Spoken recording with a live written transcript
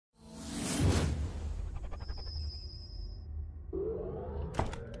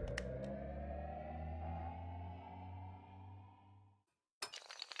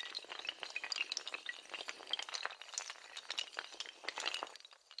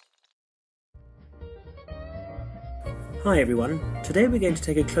Hi everyone, today we're going to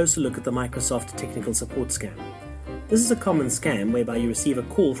take a closer look at the Microsoft technical support scam. This is a common scam whereby you receive a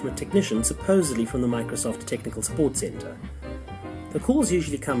call from a technician supposedly from the Microsoft Technical Support Center. The calls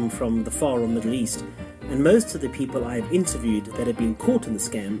usually come from the Far or Middle East, and most of the people I have interviewed that have been caught in the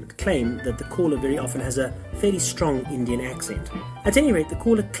scam claim that the caller very often has a fairly strong Indian accent. At any rate, the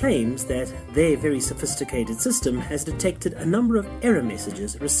caller claims that their very sophisticated system has detected a number of error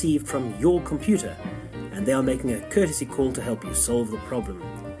messages received from your computer, and they are making a courtesy call to help you solve the problem.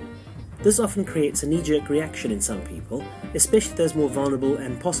 This often creates a knee-jerk reaction in some people, especially those more vulnerable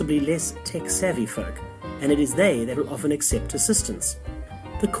and possibly less tech-savvy folk, and it is they that will often accept assistance.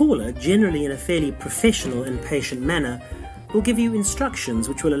 The caller, generally in a fairly professional and patient manner, will give you instructions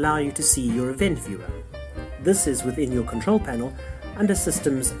which will allow you to see your event viewer. This is within your control panel under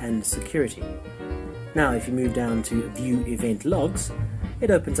Systems and Security. Now if you move down to View Event Logs, it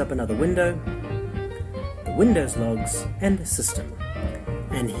opens up another window, the Windows Logs and System.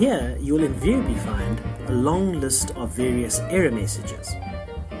 And here you'll invariably find a long list of various error messages,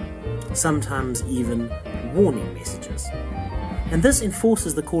 sometimes even warning messages. And this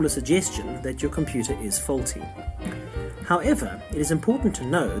enforces the caller's suggestion that your computer is faulty. However, it is important to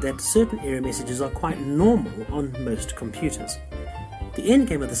know that certain error messages are quite normal on most computers. The end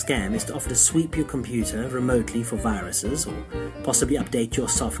game of the scam is to offer to sweep your computer remotely for viruses, or possibly update your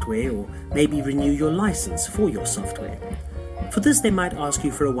software, or maybe renew your license for your software. For this, they might ask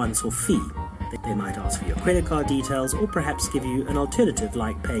you for a once-off fee. They might ask for your credit card details, or perhaps give you an alternative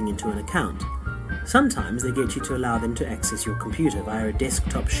like paying into an account. Sometimes they get you to allow them to access your computer via a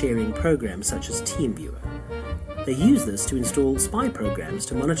desktop sharing program such as TeamViewer. They use this to install spy programs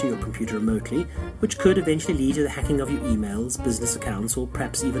to monitor your computer remotely, which could eventually lead to the hacking of your emails, business accounts, or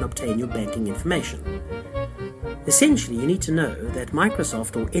perhaps even obtain your banking information. Essentially, you need to know that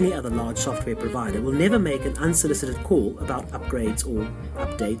Microsoft or any other large software provider will never make an unsolicited call about upgrades or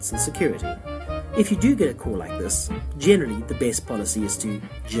updates and security. If you do get a call like this, generally the best policy is to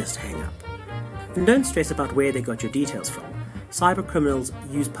just hang up. And don't stress about where they got your details from. Cybercriminals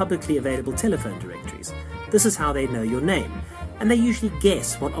use publicly available telephone directories. This is how they know your name, and they usually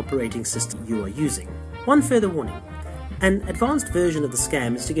guess what operating system you are using. One further warning. An advanced version of the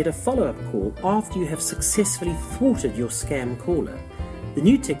scam is to get a follow-up call after you have successfully thwarted your scam caller. The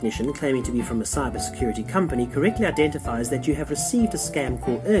new technician, claiming to be from a cybersecurity company, correctly identifies that you have received a scam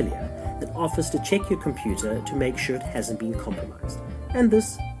call earlier and offers to check your computer to make sure it hasn't been compromised. And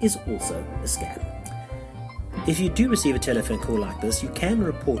this is also a scam. If you do receive a telephone call like this, you can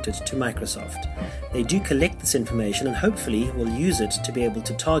report it to Microsoft. They do collect this information and hopefully will use it to be able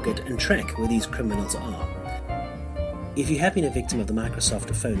to target and track where these criminals are. If you have been a victim of the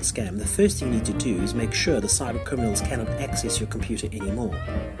Microsoft phone scam, the first thing you need to do is make sure the cyber criminals cannot access your computer anymore.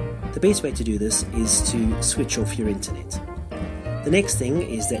 The best way to do this is to switch off your internet. The next thing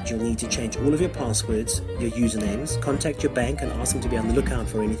is that you'll need to change all of your passwords, your usernames, contact your bank and ask them to be on the lookout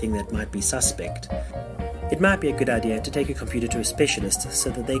for anything that might be suspect. It might be a good idea to take your computer to a specialist so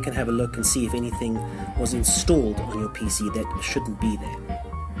that they can have a look and see if anything was installed on your PC that shouldn't be there.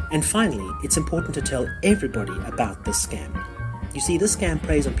 And finally, it's important to tell everybody about this scam. You see, this scam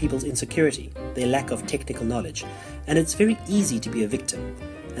preys on people's insecurity, their lack of technical knowledge, and it's very easy to be a victim.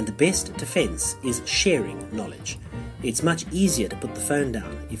 And the best defense is sharing knowledge. It's much easier to put the phone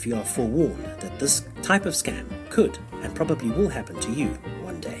down if you are forewarned that this type of scam could and probably will happen to you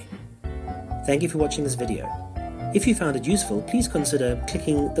one day. Thank you for watching this video. If you found it useful, please consider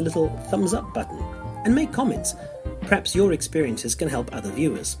clicking the little thumbs up button and make comments. Perhaps your experiences can help other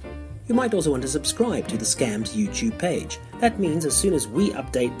viewers. You might also want to subscribe to the Scam's YouTube page. That means as soon as we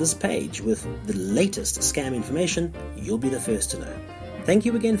update this page with the latest scam information, you'll be the first to know. Thank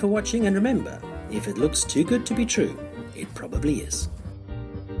you again for watching, and remember, if it looks too good to be true, it probably is.